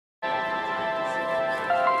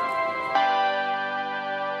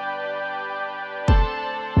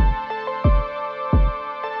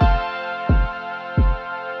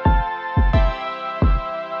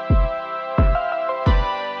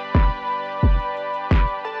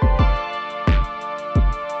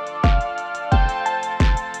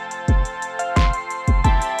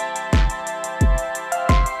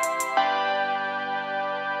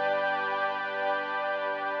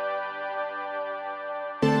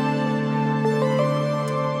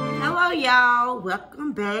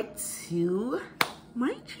welcome back to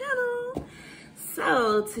my channel.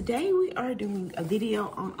 So today we are doing a video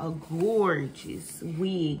on a gorgeous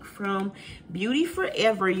wig from Beauty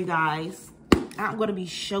Forever, you guys. I'm going to be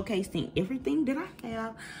showcasing everything that I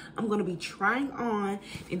have. I'm going to be trying on,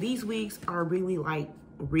 and these wigs are really like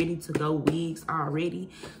ready to go wigs already.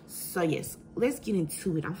 So yes, let's get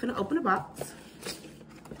into it. I'm finna open the box.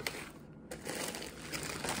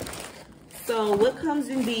 So what comes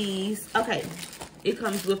in these? Okay, it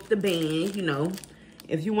comes with the band, you know,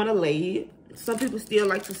 if you want to lay it. Some people still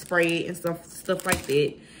like to spray it and stuff like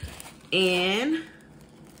that. And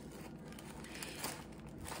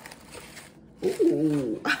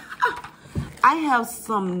ooh, I have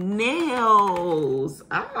some nails.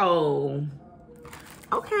 Oh,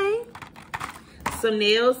 okay, some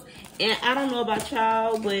nails. And I don't know about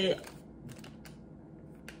y'all, but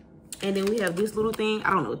and then we have this little thing. I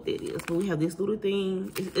don't know what that is, but we have this little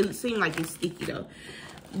thing. It seems like it's sticky though.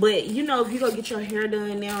 But you know, if you go get your hair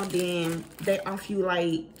done now, then they offer you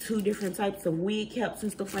like 2 different types of wig caps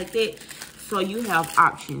and stuff like that. So you have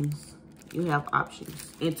options. You have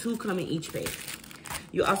options. And 2 come in each bag.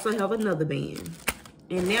 You also have another band.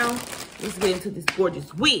 And now, let's get into this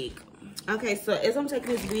gorgeous wig. Okay, so as I'm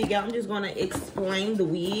taking this wig out, I'm just going to explain the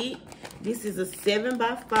wig. This is a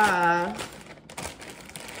 7x5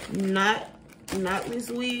 knotless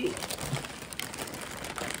wig.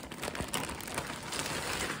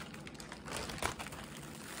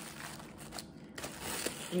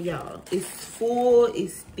 Y'all, it's full,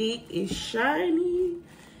 it's thick, it's shiny.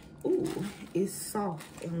 Ooh, it's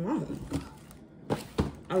soft and long.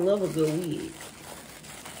 I love a good wig.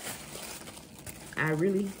 I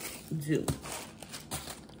really do.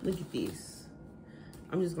 Look at this.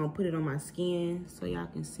 I'm just gonna put it on my skin so y'all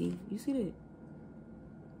can see. You see that?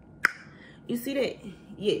 You see that?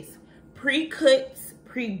 Yes. Pre-cuts,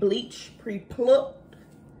 pre-bleach, pre-plucked.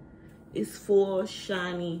 It's full,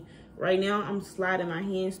 shiny. Right now, I'm sliding my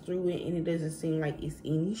hands through it, and it doesn't seem like it's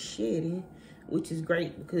any shedding, which is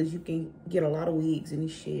great because you can get a lot of wigs and it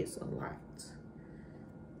sheds a lot.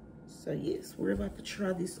 So yes, we're about to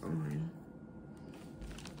try this on.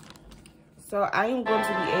 So I am going to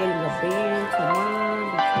be adding a band to mine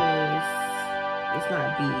because it's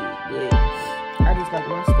not big, but I just like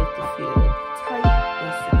my stuff to feel tight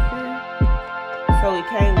and secure. So it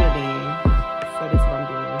came with a band, so that's what I'm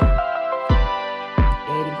doing.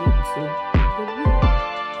 Adding it to the wig.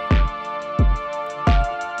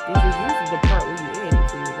 This is the part where you add it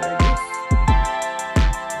to it, right?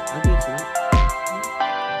 I guess not.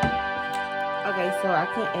 Okay, so I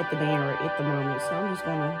can't add the band right at the moment, so I'm just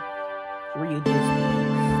gonna readjust it.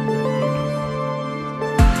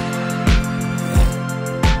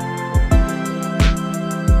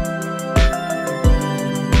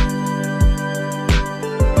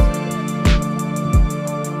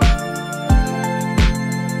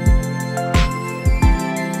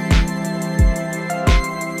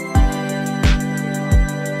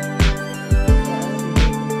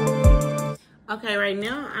 Okay, right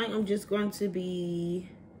now I am just going to be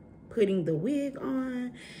putting the wig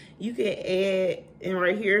on. You can add, and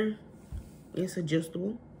right here, it's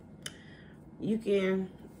adjustable. You can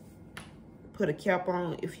put a cap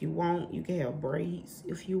on if you want. You can have braids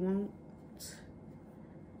if you want.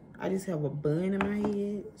 I just have a bun in my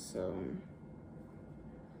head, so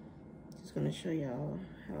just gonna show y'all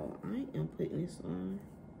how I am putting this on.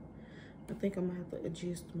 I think I'm gonna have to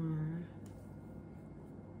adjust mine,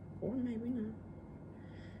 or maybe not.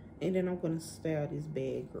 And then I'm gonna style this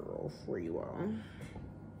bad girl for you all.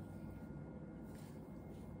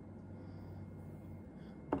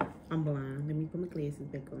 I'm blind. Let me put my glasses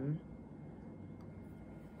back on.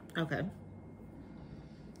 Okay.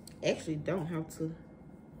 Actually, don't have to.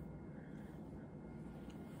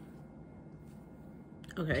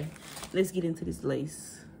 Okay, let's get into this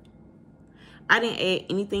lace. I didn't add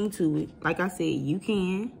anything to it. Like I said, you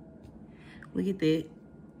can. Look at that.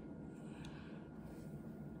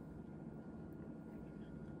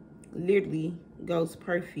 Literally goes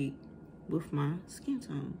perfect with my skin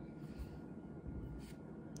tone.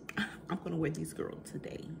 I'm gonna wear this girl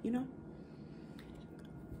today, you know?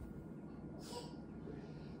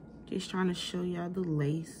 Just trying to show y'all the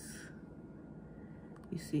lace.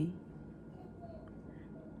 You see?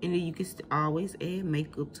 And then you can always add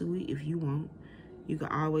makeup to it if you want. You can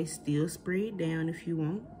always still spray it down if you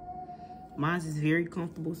want. Mine is very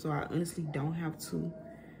comfortable, so I honestly don't have to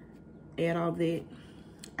add all that.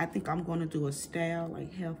 I think I'm gonna do a style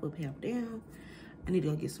like half up, half down. I need to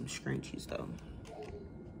go get some scrunchies though.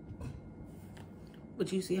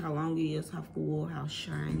 But you see how long it is, how full, how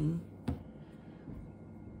shiny.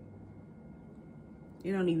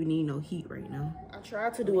 It don't even need no heat right now. I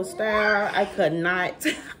tried to do a style, I could not.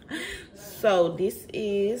 So this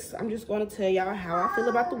is, I'm just going to tell y'all how I feel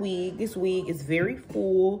about the wig. This wig is very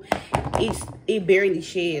full. It barely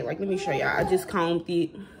shed. Like, let me show y'all. I just combed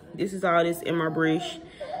it. This is all this in my brush.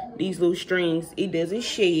 These little strings, it doesn't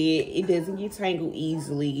shed. It doesn't get tangled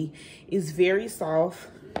easily. It's very soft.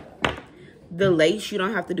 The lace, you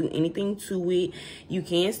don't have to do anything to it. You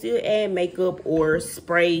can still add makeup or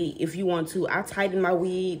spray if you want to. I tighten my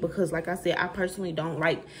wig because, like I said, I personally don't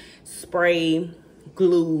like spray,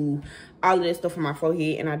 glue, all of that stuff on my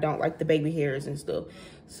forehead, and I don't like the baby hairs and stuff.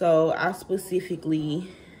 So I specifically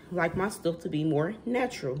like my stuff to be more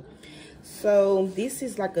natural. So this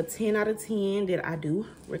is like a 10 out of 10 that I do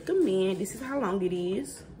recommend. This is how long it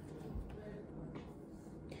is.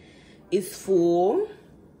 It's full.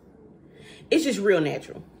 It's just real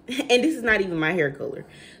natural. And this is not even my hair color.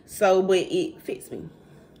 So, but it fits me.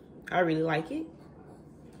 I really like it.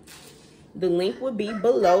 The link will be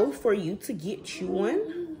below for you to get you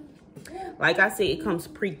one. Like I said, it comes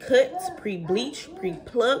pre-cut, pre-bleached,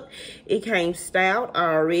 pre-plucked. It came styled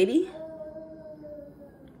already.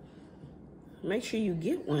 Make sure you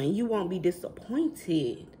get one. You won't be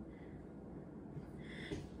disappointed.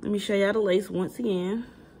 Let me show y'all the lace once again.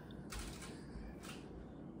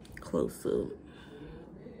 Close up.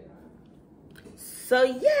 So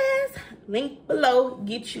yes, link below,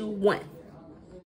 get you one.